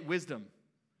 get wisdom.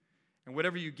 And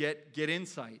whatever you get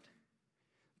insight.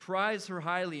 Prize her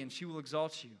highly, and she will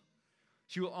exalt you.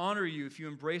 She will honor you if you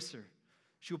embrace her.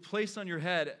 She will place on your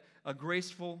head a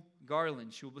graceful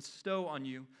garland. She will bestow on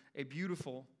you a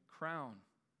beautiful crown."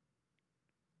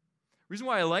 The reason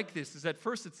why I like this is at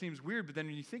first it seems weird, but then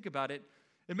when you think about it,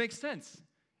 it makes sense.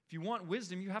 If you want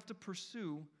wisdom, you have to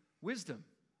pursue wisdom.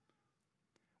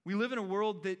 We live in a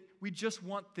world that we just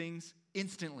want things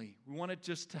instantly. We want it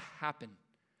just to happen.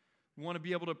 We want to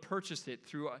be able to purchase it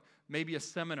through maybe a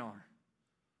seminar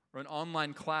or an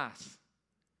online class.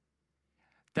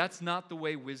 That's not the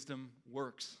way wisdom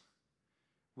works.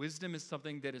 Wisdom is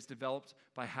something that is developed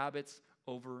by habits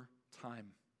over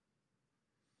time.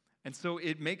 And so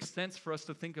it makes sense for us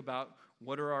to think about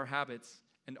what are our habits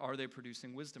and are they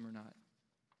producing wisdom or not.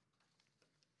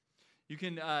 You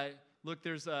can look,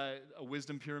 there's a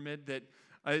wisdom pyramid that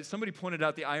somebody pointed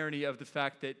out the irony of the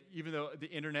fact that even though the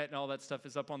internet and all that stuff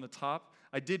is up on the top,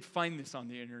 I did find this on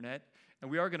the internet, And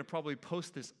we are going to probably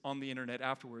post this on the internet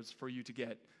afterwards for you to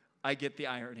get. I get the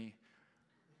irony.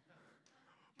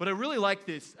 But I really like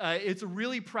this. It's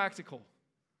really practical.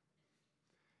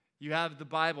 You have the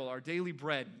Bible, our daily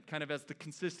bread, kind of as the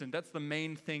consistent. That's the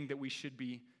main thing that we should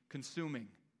be consuming.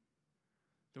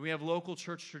 Then we have local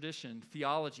church tradition,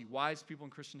 theology, wise people in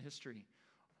Christian history,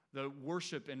 the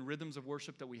worship and rhythms of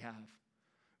worship that we have.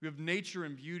 We have nature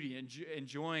and beauty,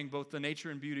 enjoying both the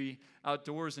nature and beauty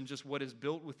outdoors and just what is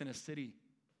built within a city.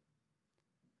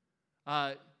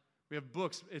 We have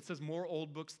books. It says more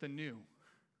old books than new.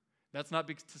 That's not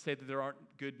to say that there aren't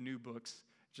good new books,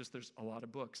 just there's a lot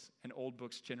of books, and old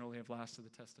books generally have lasted the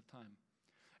test of time.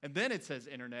 And then it says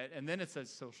internet, and then it says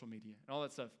social media, and all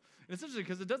that stuff. And it's interesting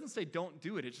because it doesn't say don't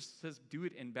do it. It just says do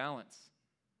it in balance.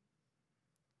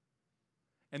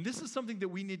 And this is something that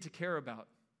we need to care about.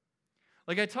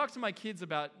 Like I talk to my kids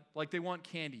about, like they want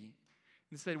candy.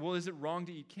 And they said, well, is it wrong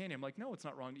to eat candy? I'm like, no, it's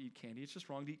not wrong to eat candy. It's just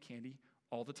wrong to eat candy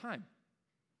all the time,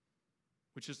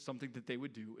 which is something that they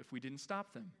would do if we didn't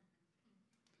stop them.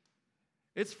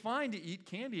 It's fine to eat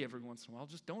candy every once in a while.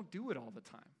 Just don't do it all the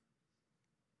time.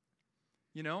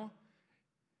 You know?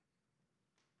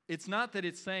 It's not that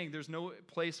it's saying there's no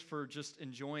place for just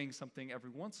enjoying something every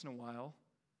once in a while.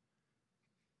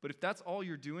 But if that's all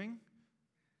you're doing,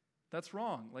 that's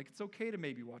wrong. Like, it's okay to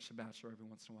maybe watch The Bachelor every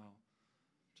once in a while.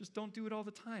 Just don't do it all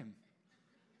the time.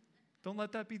 Don't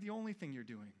let that be the only thing you're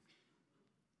doing.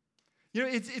 You know,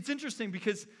 it's interesting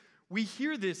because we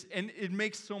hear this and it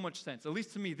makes so much sense. At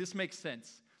least to me, this makes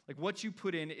sense. Like, what you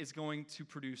put in is going to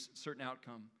produce a certain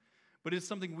outcome. But it's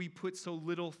something we put so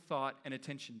little thought and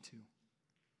attention to.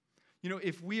 You know,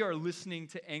 if we are listening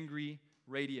to angry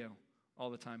radio all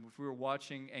the time, if we were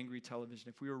watching angry television,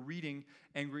 if we were reading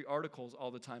angry articles all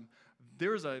the time,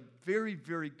 there's a very,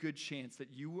 very good chance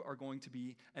that you are going to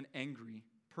be an angry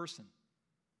person.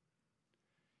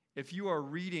 If you are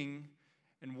reading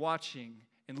and watching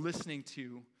and listening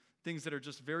to things that are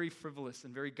just very frivolous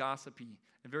and very gossipy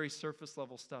and very surface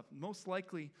level stuff, most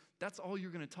likely that's all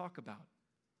you're going to talk about.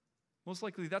 Most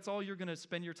likely that's all you're going to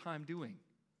spend your time doing.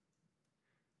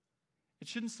 It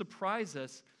shouldn't surprise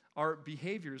us, our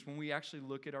behaviors, when we actually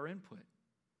look at our input.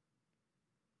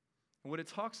 And what it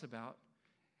talks about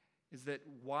is that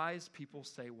wise people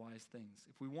say wise things.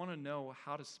 If we want to know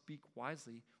how to speak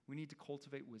wisely, we need to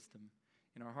cultivate wisdom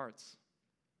in our hearts.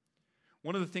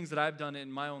 One of the things that I've done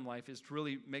in my own life is to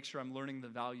really make sure I'm learning the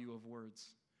value of words.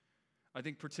 I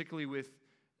think particularly with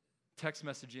text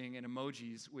messaging and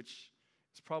emojis, which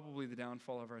is probably the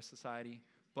downfall of our society,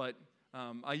 but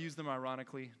I use them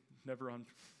ironically, never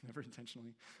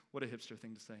intentionally. What a hipster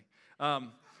thing to say. But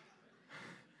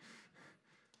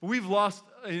we've lost,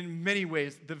 in many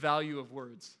ways, the value of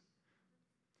words.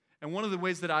 And one of the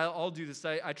ways that I'll do this,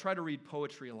 I try to read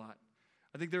poetry a lot.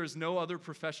 I think there is no other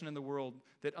profession in the world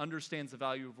that understands the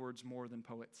value of words more than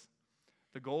poets.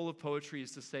 The goal of poetry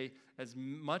is to say as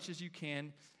much as you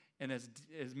can and as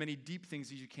many deep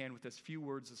things as you can with as few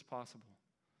words as possible.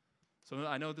 So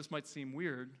I know this might seem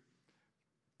weird,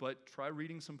 but try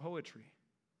reading some poetry.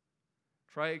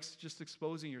 Try just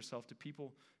exposing yourself to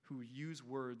people who use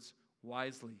words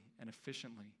wisely and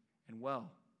efficiently and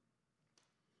well.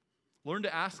 Learn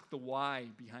to ask the why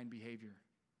behind behavior.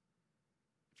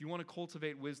 If you want to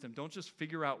cultivate wisdom, don't just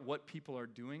figure out what people are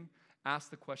doing. Ask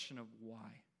the question of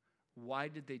why. Why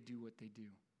did they do what they do?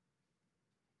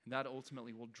 And that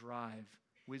ultimately will drive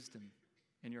wisdom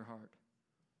in your heart.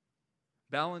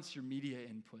 Balance your media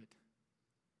input.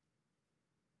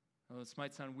 Well, this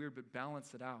might sound weird, but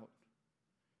balance it out.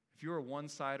 If you are one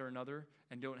side or another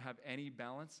and don't have any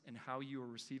balance in how you are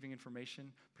receiving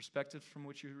information, perspectives from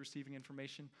which you're receiving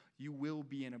information, you will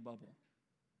be in a bubble.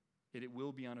 It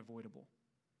will be unavoidable.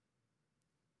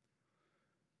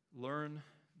 Learn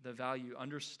the value.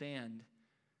 Understand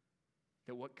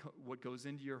that what goes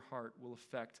into your heart will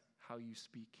affect how you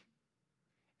speak.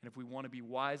 And if we want to be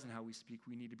wise in how we speak,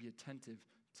 we need to be attentive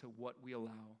to what we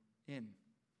allow in.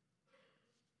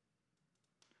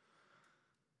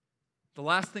 The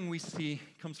last thing we see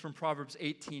comes from Proverbs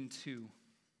 18:2.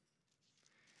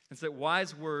 It's that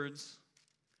wise words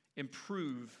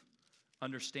improve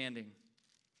understanding.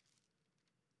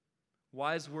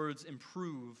 Wise words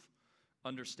improve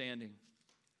understanding.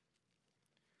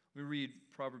 Let me read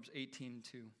Proverbs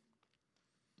 18:2.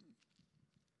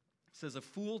 It says, "A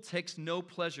fool takes no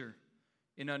pleasure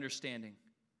in understanding,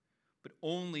 but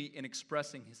only in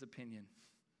expressing his opinion."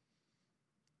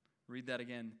 Read that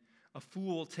again. "A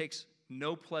fool takes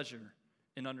no pleasure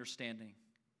in understanding,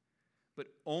 but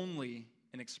only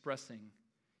in expressing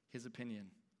his opinion."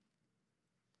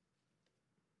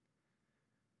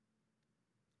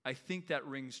 I think that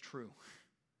rings true.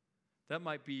 That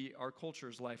might be our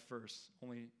culture's life verse,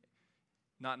 only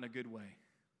not in a good way.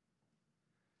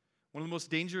 One of the most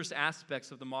dangerous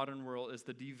aspects of the modern world is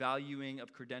the devaluing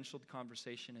of credentialed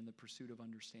conversation in the pursuit of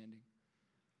understanding.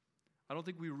 I don't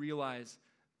think we realize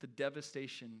the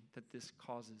devastation that this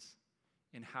causes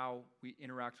in how we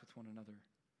interact with one another.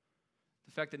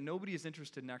 The fact that nobody is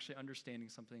interested in actually understanding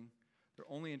something, they're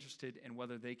only interested in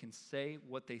whether they can say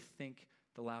what they think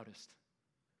the loudest.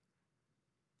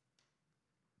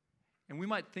 And we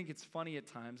might think it's funny at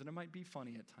times, and it might be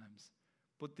funny at times,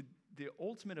 but the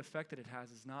ultimate effect that it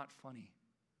has is not funny.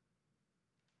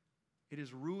 It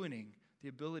is ruining the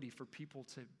ability for people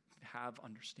to have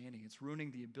understanding. It's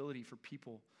ruining the ability for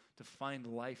people to find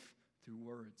life through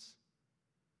words.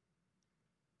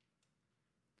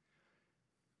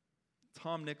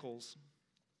 Tom Nichols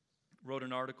wrote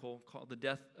an article called The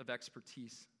Death of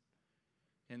Expertise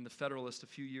in The Federalist a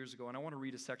few years ago, and I want to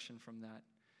read a section from that.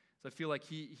 So I feel like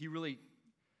he really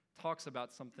talks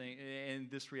about something in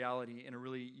this reality in a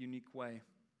really unique way.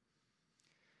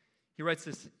 He writes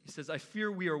this, he says, "I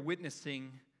fear we are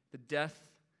witnessing the death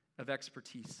of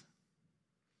expertise.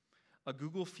 A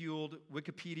Google-fueled,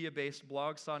 Wikipedia-based,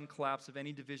 blog-sodden collapse of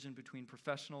any division between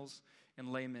professionals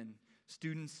and laymen,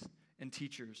 students and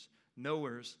teachers,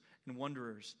 knowers and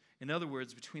wanderers. In other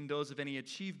words, between those of any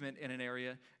achievement in an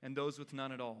area and those with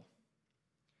none at all.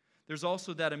 There's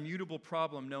also that immutable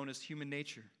problem known as human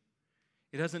nature.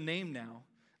 It has a name now.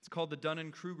 It's called the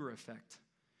Dunning-Kruger effect,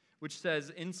 which says,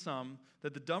 in sum,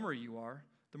 that the dumber you are,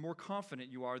 the more confident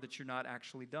you are that you're not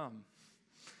actually dumb.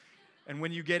 And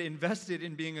when you get invested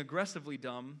in being aggressively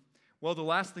dumb, well, the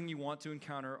last thing you want to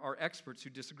encounter are experts who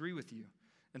disagree with you.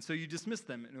 And so you dismiss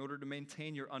them in order to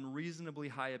maintain your unreasonably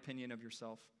high opinion of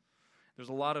yourself." There's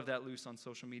a lot of that loose on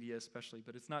social media especially,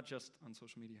 but it's not just on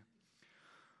social media.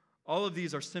 "All of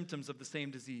these are symptoms of the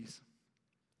same disease,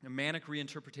 a manic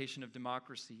reinterpretation of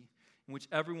democracy in which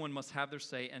everyone must have their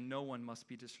say and no one must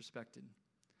be disrespected.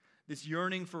 This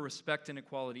yearning for respect and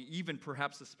equality, even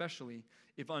perhaps especially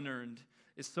if unearned,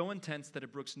 is so intense that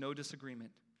it brooks no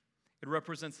disagreement. It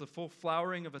represents the full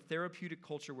flowering of a therapeutic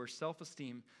culture where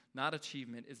self-esteem, not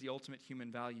achievement, is the ultimate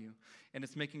human value, and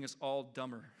it's making us all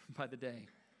dumber by the day.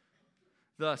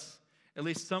 Thus, at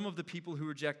least some of the people who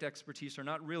reject expertise are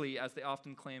not really, as they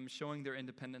often claim, showing their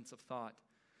independence of thought.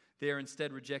 They are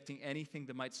instead rejecting anything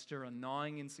that might stir a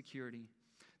gnawing insecurity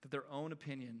that their own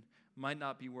opinion might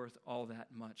not be worth all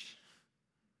that much."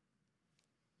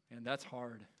 And that's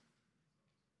hard.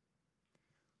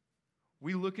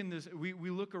 We look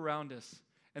around us,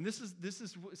 and this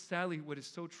is sadly what is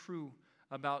so true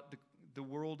about the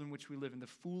world in which we live in, the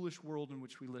foolish world in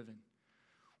which we live in,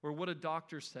 where what a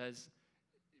doctor says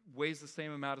weighs the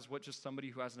same amount as what just somebody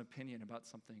who has an opinion about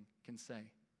something can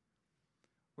say.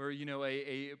 Where,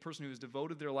 a person who has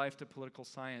devoted their life to political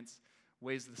science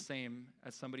weighs the same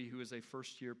as somebody who is a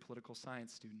first-year political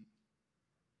science student.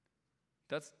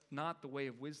 That's not the way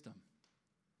of wisdom.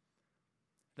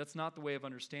 That's not the way of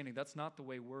understanding. That's not the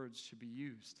way words should be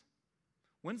used.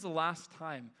 When's the last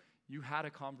time you had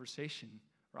a conversation,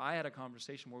 or I had a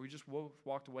conversation, where we just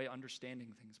walked away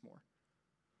understanding things more?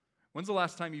 When's the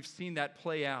last time you've seen that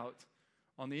play out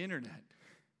on the internet?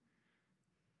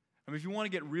 I mean, if you want to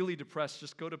get really depressed,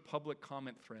 just go to public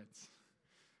comment threads,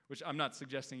 which I'm not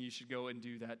suggesting you should go and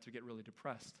do that to get really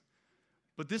depressed.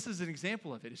 But this is an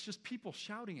example of it. It's just people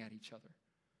shouting at each other.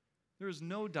 There is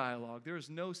no dialogue. There is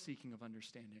no seeking of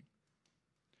understanding.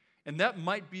 And that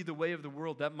might be the way of the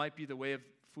world. That might be the way of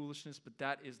foolishness, but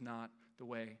that is not the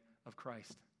way of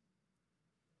Christ.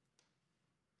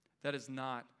 That is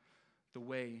not the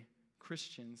way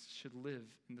Christians should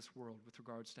live in this world with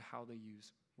regards to how they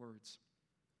use words.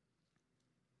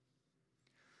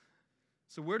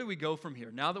 So where do we go from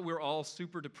here? Now that we're all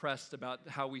super depressed about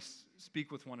how we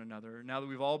speak with one another, now that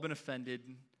we've all been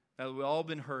offended, now that we've all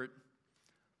been hurt,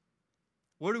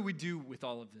 what do we do with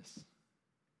all of this?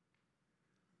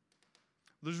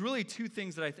 There's really two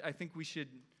things that I think we should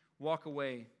walk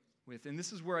away with, and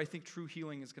this is where I think true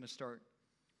healing is going to start.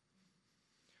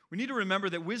 We need to remember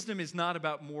that wisdom is not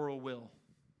about moral will,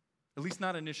 at least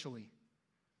not initially.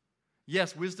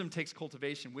 Yes, wisdom takes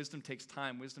cultivation, wisdom takes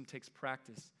time, wisdom takes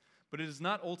practice, but it is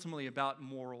not ultimately about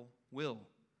moral will.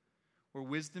 Where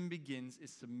wisdom begins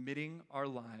is submitting our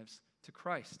lives to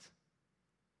Christ.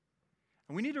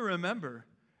 And we need to remember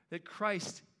that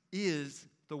Christ is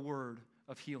the word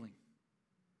of healing.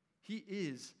 He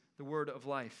is the word of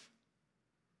life.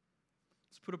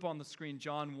 Let's put up on the screen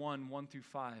John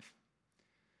 1:1-5.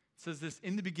 It says this,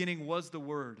 "In the beginning was the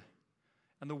Word,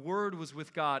 and the Word was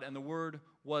with God, and the Word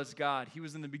was God. He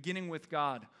was in the beginning with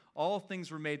God. All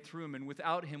things were made through him, and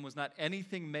without him was not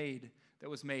anything made that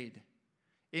was made.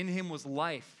 In him was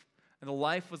life, and the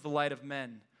life was the light of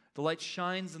men. The light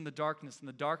shines in the darkness, and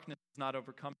the darkness is not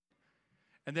overcome.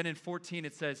 And then in 14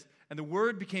 it says, and the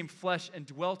Word became flesh and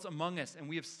dwelt among us, and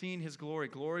we have seen his glory,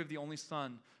 glory of the only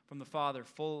Son from the Father,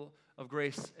 full of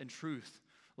grace and truth.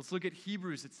 Let's look at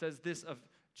Hebrews. It says this of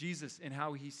Jesus and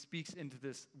how he speaks into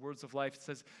this words of life. It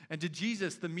says, and to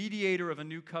Jesus, the mediator of a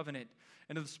new covenant,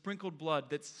 and of the sprinkled blood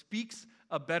that speaks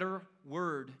a better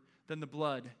word than the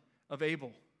blood of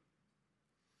Abel.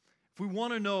 If we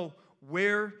want to know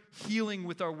where healing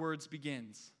with our words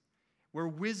begins, where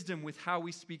wisdom with how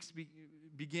we speak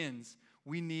begins,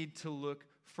 we need to look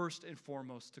first and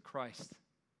foremost to Christ.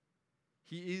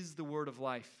 He is the word of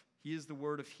life. He is the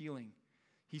word of healing.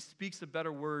 He speaks a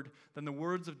better word than the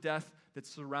words of death that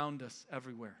surround us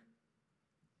everywhere.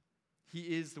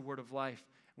 He is the word of life.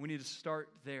 And we need to start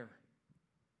there.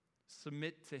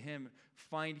 Submit to him.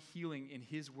 Find healing in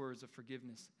his words of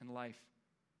forgiveness and life.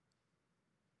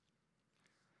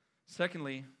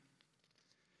 Secondly,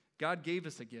 God gave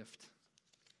us a gift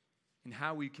in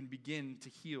how we can begin to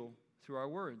heal through our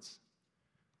words.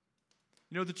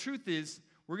 You know, the truth is,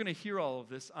 we're going to hear all of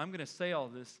this. I'm going to say all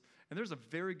of this. And there's a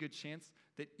very good chance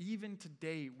that even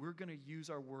today, we're going to use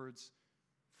our words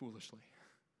foolishly.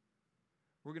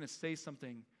 We're going to say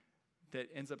something that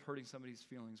ends up hurting somebody's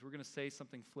feelings. We're going to say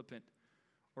something flippant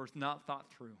or not thought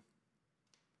through.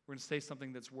 We're going to say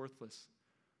something that's worthless.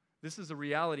 This is a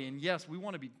reality. And yes, we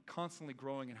want to be constantly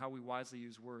growing in how we wisely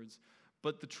use words.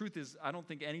 But the truth is, I don't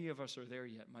think any of us are there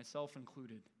yet, myself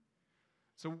included.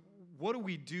 So what do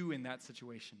we do in that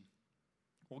situation?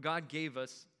 Well, God gave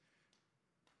us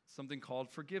something called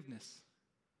forgiveness.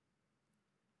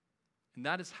 And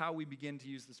that is how we begin to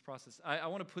use this process. I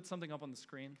want to put something up on the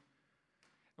screen.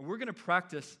 And we're going to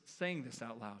practice saying this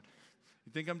out loud.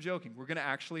 You think I'm joking? We're going to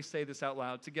actually say this out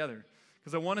loud together.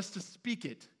 Because I want us to speak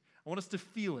it. I want us to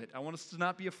feel it. I want us to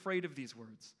not be afraid of these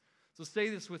words. So say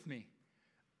this with me.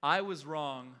 I was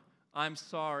wrong. I'm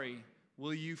sorry.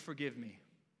 Will you forgive me?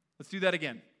 Let's do that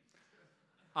again.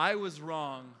 I was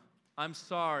wrong. I'm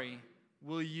sorry.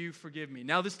 Will you forgive me?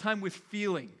 Now this time with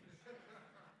feeling.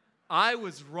 I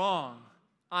was wrong.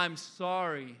 I'm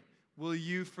sorry. Will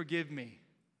you forgive me?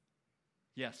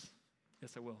 Yes.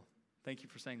 Yes, I will. Thank you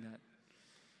for saying that.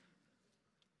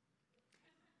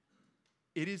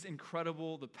 It is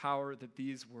incredible the power that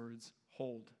these words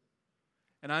hold.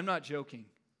 And I'm not joking.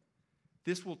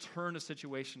 This will turn a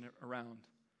situation around.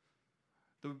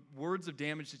 The words of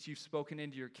damage that you've spoken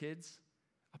into your kids,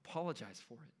 apologize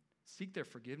for it. Seek their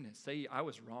forgiveness. Say, I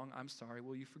was wrong. I'm sorry.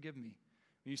 Will you forgive me?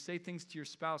 When you say things to your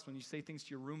spouse, when you say things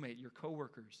to your roommate, your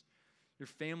coworkers, your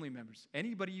family members,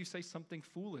 anybody you say something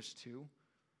foolish to,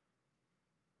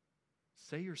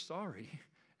 say you're sorry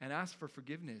and ask for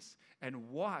forgiveness and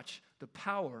watch the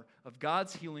power of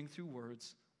God's healing through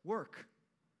words work.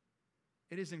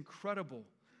 It is incredible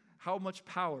how much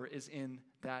power is in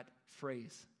that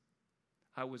phrase.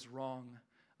 I was wrong.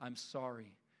 I'm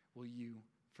sorry. Will you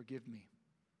forgive me?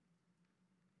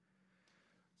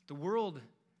 The world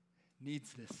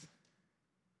needs this.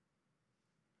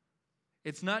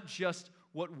 It's not just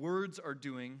what words are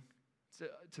doing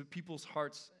to people's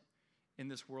hearts in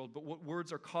this world, but what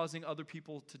words are causing other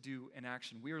people to do in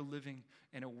action. We are living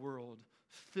in a world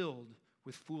filled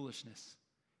with foolishness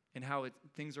in how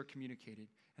things are communicated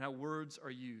and how words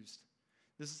are used.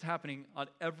 This is happening on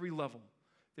every level.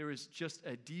 There is just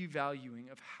a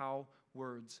devaluing of how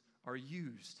words are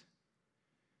used.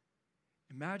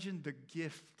 Imagine the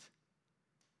gift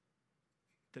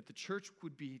that the church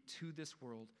would be to this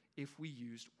world if we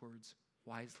used words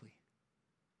wisely.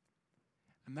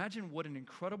 Imagine what an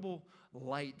incredible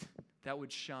light that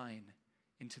would shine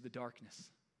into the darkness.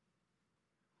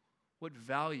 What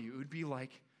value. It would be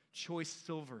like choice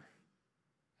silver,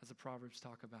 as the Proverbs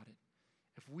talk about it.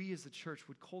 If we as a church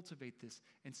would cultivate this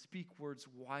and speak words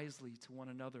wisely to one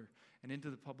another and into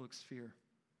the public sphere.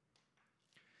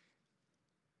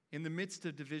 In the midst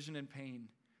of division and pain,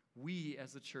 we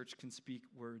as a church can speak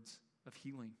words of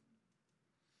healing.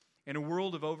 In a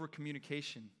world of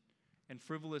over-communication and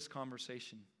frivolous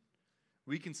conversation,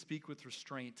 we can speak with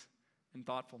restraint and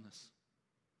thoughtfulness.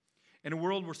 In a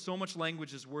world where so much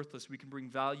language is worthless, we can bring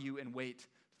value and weight to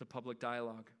the public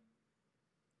dialogue.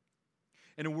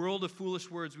 In a world of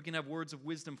foolish words, we can have words of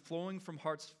wisdom flowing from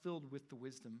hearts filled with the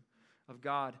wisdom of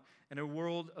God. In a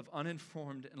world of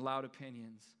uninformed and loud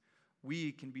opinions,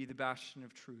 we can be the bastion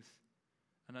of truth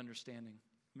and understanding.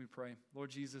 Let me pray. Lord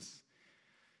Jesus,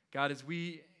 God, as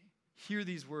we hear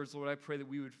these words, Lord, I pray that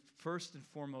we would first and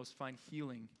foremost find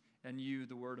healing in you,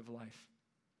 the word of life.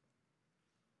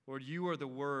 Lord, you are the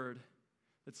word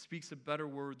that speaks a better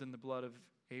word than the blood of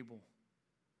Abel.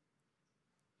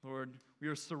 Lord, we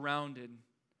are surrounded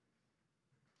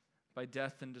by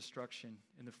death and destruction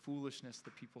and the foolishness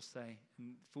that people say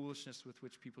and foolishness with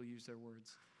which people use their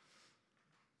words.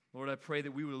 Lord, I pray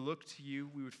that we would look to you,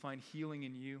 we would find healing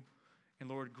in you, and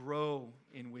Lord, grow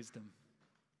in wisdom.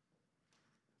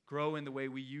 Grow in the way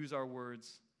we use our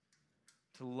words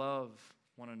to love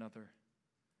one another,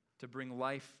 to bring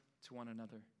life to one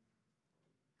another.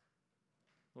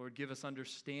 Lord, give us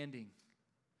understanding.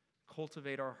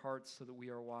 Cultivate our hearts so that we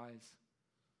are wise,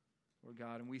 Lord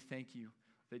God. And we thank you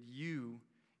that you,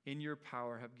 in your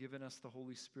power, have given us the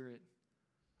Holy Spirit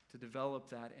to develop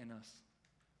that in us.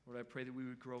 Lord, I pray that we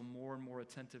would grow more and more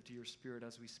attentive to your Spirit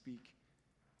as we speak.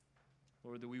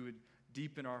 Lord, that we would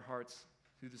deepen our hearts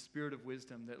through the Spirit of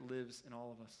wisdom that lives in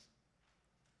all of us.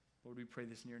 Lord, we pray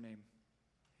this in your name.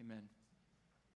 Amen.